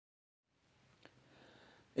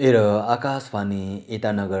Era Akashvani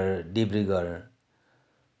Itanagar Dibrugarh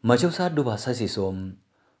Machausa Duba Sasisom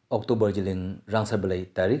Oktober Jiling Rangsabalai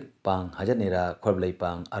Tarik Pang Hajanera Korblai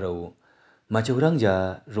Pang Aro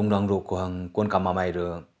Machaurangja Rungrang Rokohang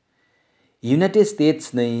Konkamamairo United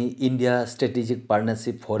States nei India Strategic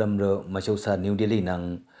Partnership Forum ro Machausa New Delhi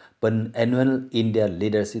nang pen Annual India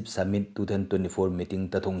Leadership Summit 2024 meeting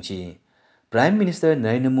tathongchi Prime Minister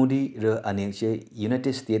Narendra Modi ro anekche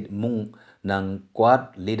United States mung nang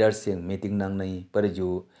Quad Leaders meeting nang nei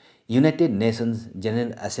parju United Nations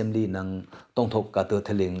General Assembly nang tongthok kato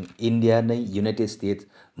thaling India nei United States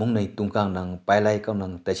mung nei tungkang nang pailai kaw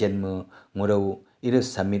nang tachen mo ngoro iro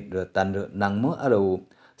summit ro tan ro nang mo aro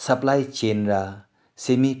supply chain ra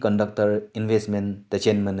semiconductor investment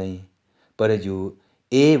tachen manai parju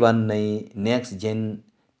A1 nei next gen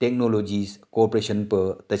technologies cooperation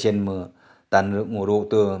per tachen mo tan ro ngoro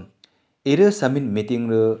to iro summit meeting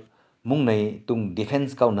ro mung nei tung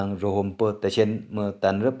defense kaw nang rohom per tachen mo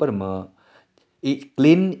tan ro per mo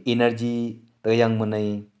clean energy tayang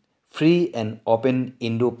manai free and open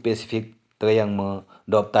Indo-Pacific tayang mo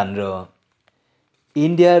dop tan ro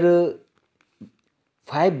India ro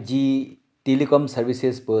 5G telecom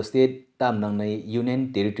services per state tam nang nei union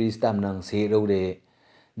territories tam nang se ro re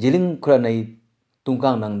jiling khra nei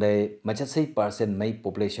tungkang nang dai machasai percent mai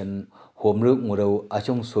population homru ngoro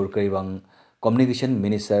achong sorkai wang communication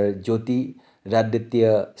minister Jyoti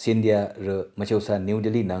Raditya Scindia re machausa New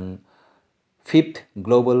Delhi nang 5th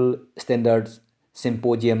Global Standards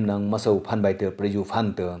Symposium nang masau phanbai te preju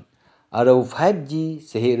phante aro 5G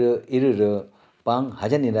seher irir pang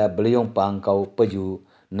hajanira belyong pang kau paju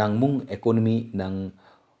nang mung economy nang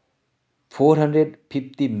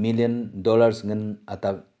 450 million dollars ngan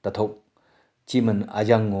atak tathok chiman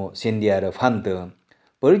ajango Scindia re phante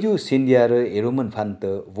perju Scindia re eroman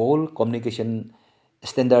phante World Communication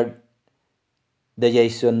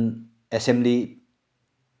Standardization Assembly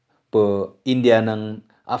pe India nang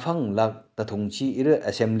afang lak tathongchi ira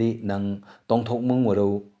assembly nang tongthok mung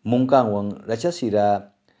waro mungkang wang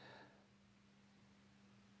rachasira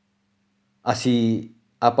asi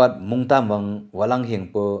apat mungtam wang walang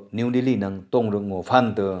heng pe New Delhi nang tongrungo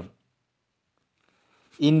phante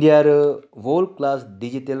India re world class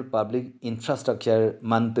digital public infrastructure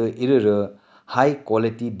mante ira high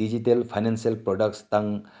quality digital financial products tang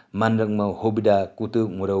manrangma hobida kutu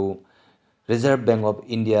ngoro Reserve Bank of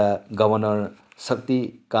India Governor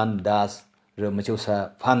Shakti Kant Das re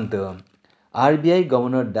machausa phante RBI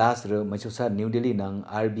Governor Das re machausa New Delhi nang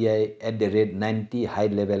RBI at the rate 90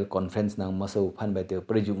 high level conference nang masau phan baite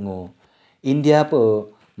prejungo India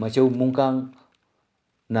po machau mungkang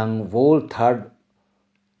nang world third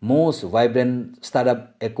most vibrant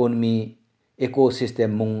startup economy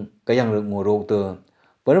ecosystem mung kayang ngorok te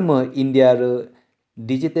perma India re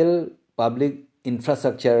digital public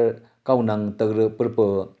infrastructure kaunang tagre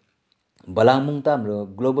perpo balang mung tam re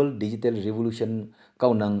global digital revolution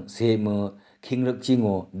kaunang se me khingrak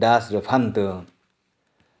chingo das re phante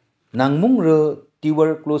nang mung re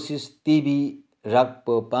tuberculosis TB rak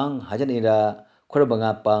pe pang hajan ira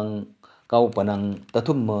khorbanga pang kau panang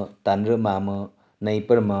tathum ma tanre ma ma nei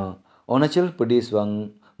perma Arunachal Pradesh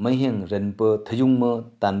wang maheng renpe thajung ma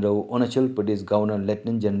tanro Arunachal Pradesh Governor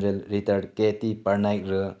Lieutenant General retired KT Parnaik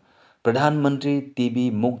re Pradhan Mantri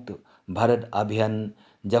TB Mukt Bharat Abhiyan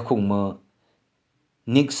jakhung ma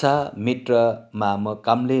Niksa Mitra ma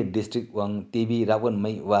Kamle district wang TB Rawan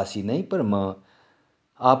mai wasi nei perma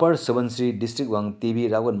Upper Subansiri district wang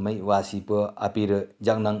TB Rawan mai wasi pe apir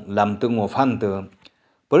jangnang lamtungo phante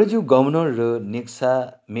perju governor re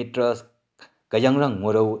Niksa Mitra kayangrang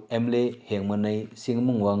ngoro emle hengmanai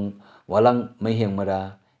singmung wang walang mai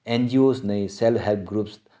hengmara NGOs nei self help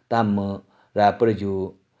groups tam ra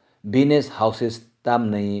perju business houses tam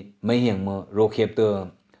nei mai hengma rokhepte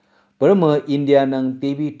perma India nang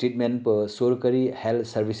TB treatment per sorkari health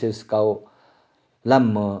services kau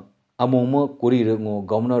lam amongmo kuri rengo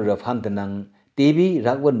governor ra phantanang TB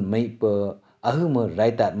rakwan mai pe ahuma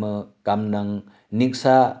raitat ma kamnang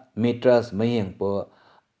Niksa Metras mayeng pe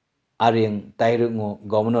areng tairengo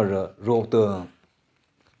governor rokte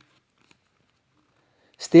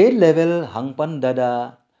state level hangpan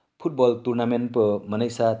dada football tournament pe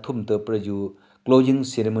manaisa thumte preju closing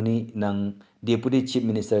ceremony nang deputy chief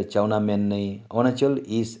minister Chauna Men nei Arunachal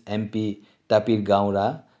East MP Tapir Gaura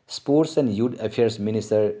sports and youth affairs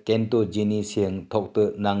minister Kento Jini Siang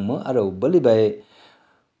thokte nangmo aro balibai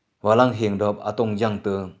walang heng dop atong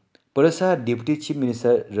jangte perasa deputy chief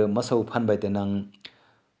minister re masau phanbai tenang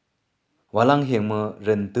walang hengma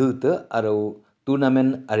rentu te aro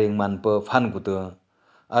tournament areng man pe phan kutu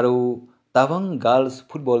aro tawang girls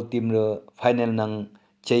football team re final nang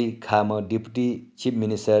chei khama deputy chief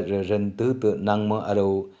minister ren tu nangma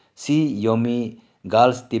aro si yomi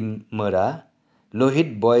girls team mera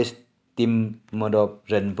lohit boys team modop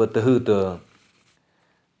ren tu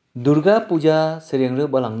Durga Puja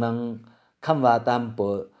serengre balangnang khamwa tam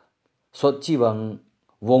po sotchiwang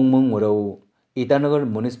wongmung muro Itanagar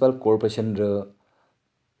Municipal Corporation re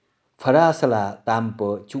farasala tam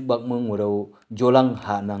po chubakmung muro jolang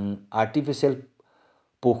hanang artificial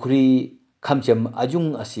pokhri khamchem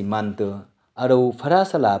ajung asi mante aro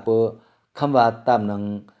farasala po khamwa tam nang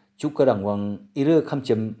chukarangwang ire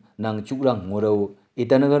khamchem nang chukrang muro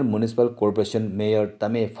Itanagar Municipal Corporation Mayor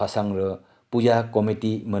Tame Fasang re Puja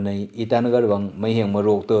Committee manai Itanagar wang maiheng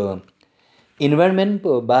marok to environment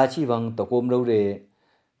po bachi wang tokom ro re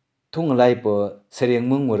thung lai po sereng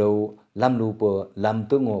mung ro lamlu po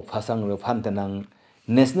lamtungo fasang ro phamtanang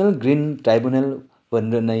National Green Tribunal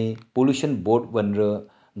wanre nai Pollution Board wanre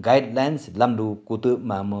guidelines lamlu kutu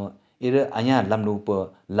mama ira anya lamlu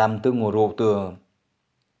po lamtungo ro to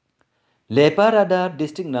Leparada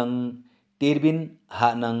district nang Tirbin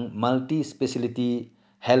ha nang multi speciality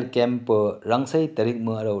health camp rangsai tarik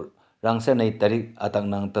mo aro rangsa nai tarik atang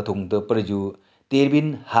nang tathung te perju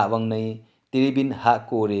Tirbin ha wang nai Tirbin ha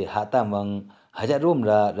kore ha tamang hajarom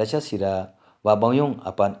ra racha sira wa bangyong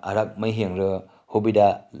apan arak mai heng ra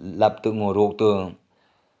hobida lap tu ngorok tu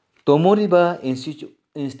Tomoriba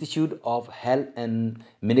Institute of Health and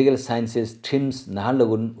Medical Sciences TRIMS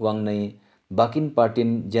Naharlagun Wangnai Bakin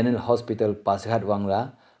Partin General Hospital Pashat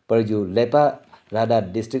Wangra Perju Lepa Rada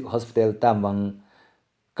District Hospital Tamwang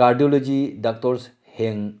Cardiology Doctors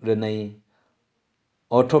Heng Renai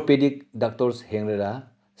Orthopedic Doctors Heng Rera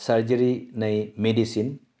Surgery Nai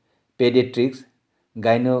Medicine Pediatrics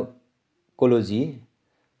Gynecology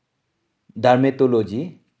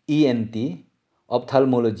Dermatology ENT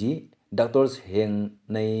ophthalmology doctors heng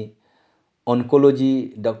nai oncology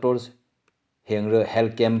doctors heng re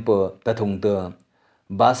health camp tathung te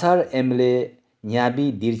basar emle nyabi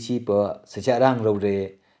dirchi pa secharang ro re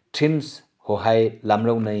trims hohai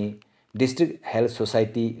lamro nai district health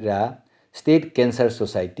society ra state cancer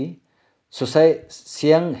society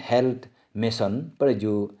siang health mission par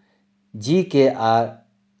ju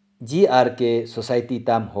GRK society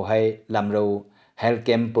tam hohai lamro health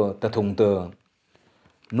camp tathung te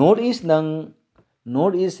Northeast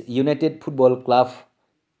United Football Club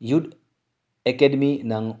Youth Academy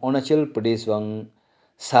nang Arunachal Pradesh wang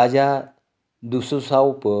saja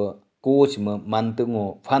dususau pe coach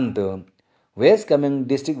mantungo fante West Kamen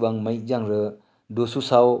District wang mai jang re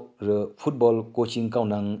dususau re football coaching kau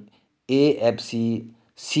nang AFC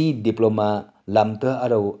C diploma lamta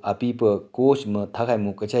aro api pe coach me thakai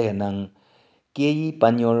mu kachai nang KE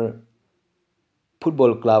Panyor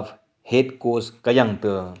Football Club head coach kayang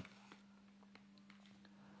te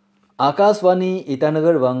Akashwani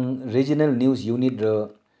Itanagar wang regional news unit re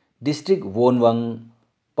district won wang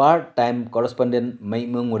part time correspondent mai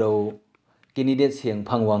mungro candidate siang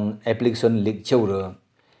phangwang application leak chawre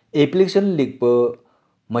application leak po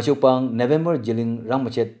machupang November jiling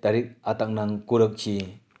ramachet tarik ataknang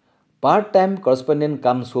kurakchi part time correspondent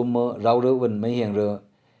kam som rawre wan mai hengra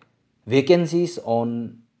vacancies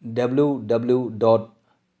on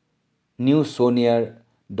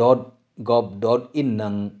www.newsonier.gov.in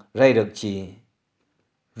nang rairakchi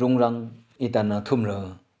rungrang itana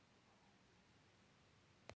thumra